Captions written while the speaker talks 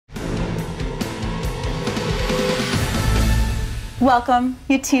Welcome,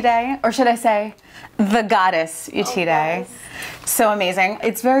 Yetide, or should I say, the goddess Yetide. Oh, yes. So amazing.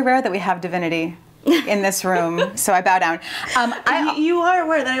 It's very rare that we have divinity in this room, so I bow down. You are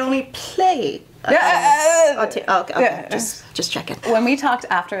aware that I only play. Okay. Just checking. When we talked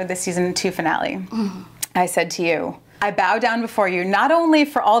after the season 2 finale, I said to you, I bow down before you, not only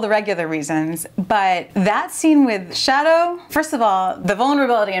for all the regular reasons, but that scene with Shadow, first of all, the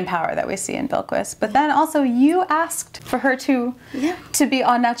vulnerability and power that we see in Bilquis, but then also you asked for her to be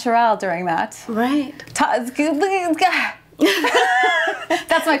au naturel during that. Right. That's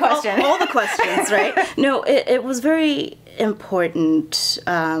my question. All the questions, right? No, it was very important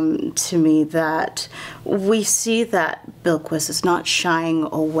to me that we see that Bilquis is not shying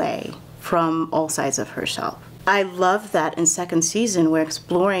away from all sides of herself. I love that in second season we're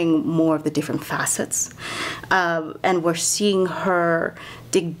exploring more of the different facets, and we're seeing her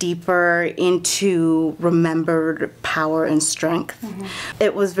dig deeper into remembered power and strength.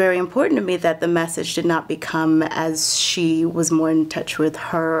 It was very important to me that the message did not become, as she was more in touch with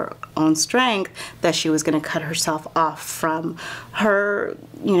her own strength, that she was going to cut herself off from her,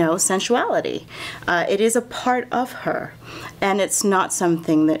 sensuality. It is a part of her, and it's not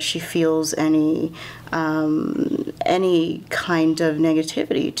something that she feels any kind of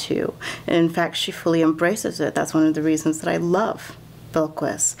negativity to. And in fact, she fully embraces it. That's one of the reasons that I love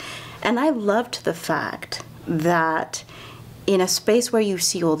Bilquis. And I loved the fact that in a space where you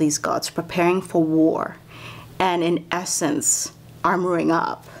see all these gods preparing for war and in essence armoring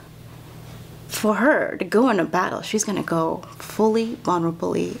up, for her to go in a battle, she's going to go fully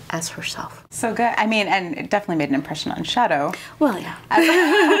vulnerably as herself. So good. I mean, and it definitely made an impression on Shadow. Well, yeah.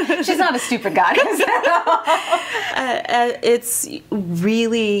 She's not a stupid goddess. It's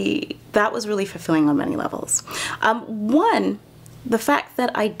really, that was really fulfilling on many levels. One, the fact that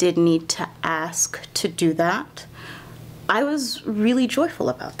I did need to ask to do that, I was really joyful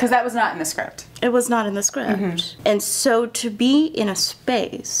about. Because that was not in the script. It was not in the script. And so to be in a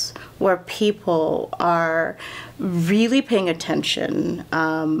space where people are really paying attention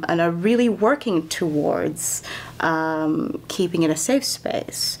and are really working towards keeping it a safe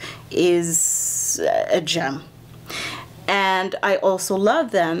space is a gem. And I also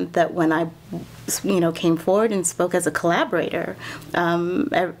love then that when I came forward and spoke as a collaborator,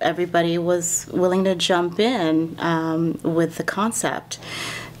 everybody was willing to jump in with the concept.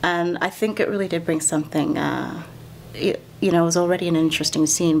 And I think it really did bring something, it was already an interesting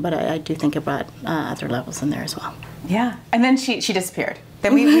scene, but I do think it brought other levels in there as well. Yeah. And then she disappeared.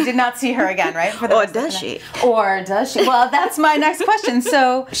 Then we did not see her again, right? Or does she? Or does she? Well, that's my next question.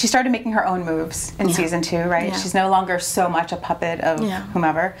 So she started making her own moves in season 2, right? Yeah. She's no longer so much a puppet of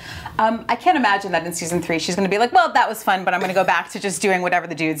whomever. I can't imagine that in season 3 she's going to be like, well, that was fun, but I'm going to go back to just doing whatever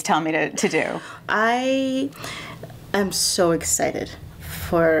the dudes tell me to do. I am so excited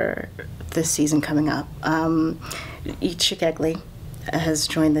for this season coming up. Chikegley has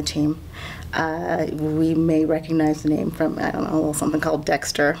joined the team. We may recognize the name from, I don't know, something called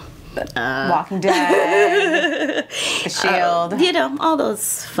Dexter. Walking Dead, The Shield. All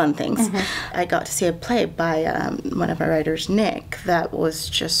those fun things. I got to see a play by one of our writers, Nick, that was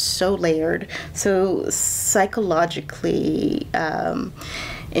just so layered, so psychologically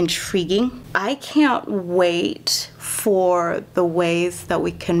intriguing. I can't wait for the ways that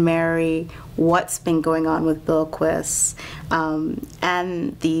we can marry what's been going on with Bilquis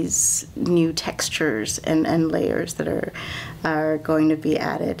and these new textures and layers that are going to be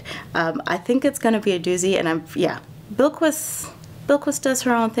added. I think it's going to be a doozy, and Bilquis does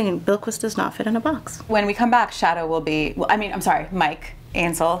her own thing, and Bilquis does not fit in a box. When we come back, Shadow will be, Mike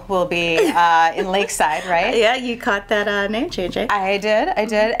Ansel will be in Lakeside, right? Yeah, you caught that name change, eh? I did.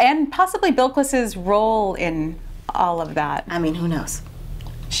 And possibly Bilquis's role in all of that. I mean, who knows?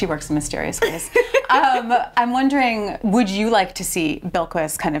 She works in mysterious ways. I'm wondering, would you like to see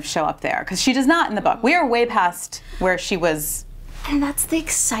Bilquis kind of show up there? Because she does not in the book. We are way past where she was. And that's the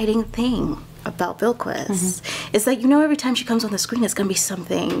exciting thing about Bilquis, is that every time she comes on the screen it's going to be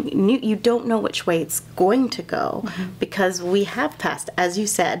something new. You don't know which way it's going to go, because we have passed, as you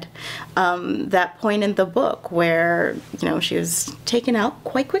said, that point in the book where she was taken out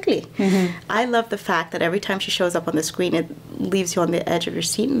quite quickly. I love the fact that every time she shows up on the screen it leaves you on the edge of your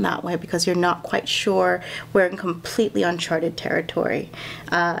seat in that way, because you're not quite sure. We're in completely uncharted territory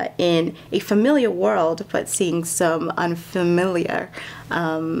in a familiar world, but seeing some unfamiliar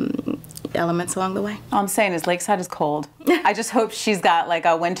elements along the way. All I'm saying is Lakeside is cold. I just hope she's got like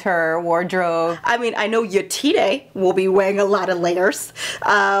a winter wardrobe. I mean, I know Yetide will be wearing a lot of layers.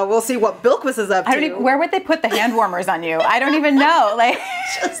 We'll see what Bilquis is up to. Where would they put the hand warmers on you? I don't even know. Like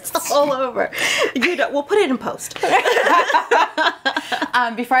just all over. We'll put it in post.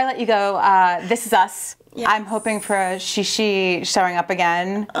 Before I let you go, This Is Us. Yes. I'm hoping for Shishi showing up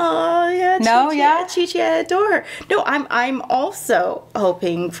again. Oh yeah, no, yeah, Chi-Chi, I adore her. No, I'm also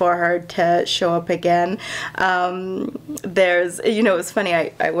hoping for her to show up again. There's, you know, it's funny.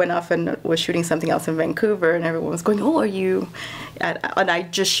 I went off and was shooting something else in Vancouver, and everyone was going, "Oh, are you?" And I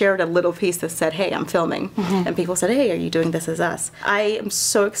just shared a little piece that said, "Hey, I'm filming," and people said, "Hey, are you doing This Is Us?" I am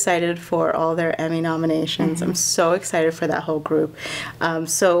so excited for all their Emmy nominations. I'm so excited for that whole group.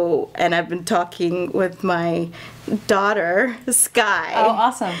 And I've been talking with my daughter, Sky. Oh,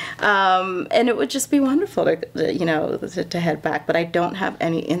 awesome. And it would just be wonderful to head back, but I don't have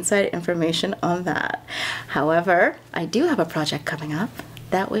any inside information on that. However, I do have a project coming up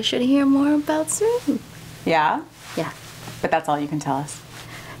that we should hear more about soon. Yeah? Yeah. But that's all you can tell us.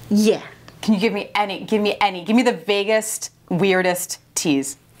 Yeah. Can you give me the vaguest, weirdest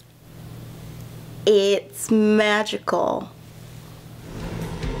tease? It's magical.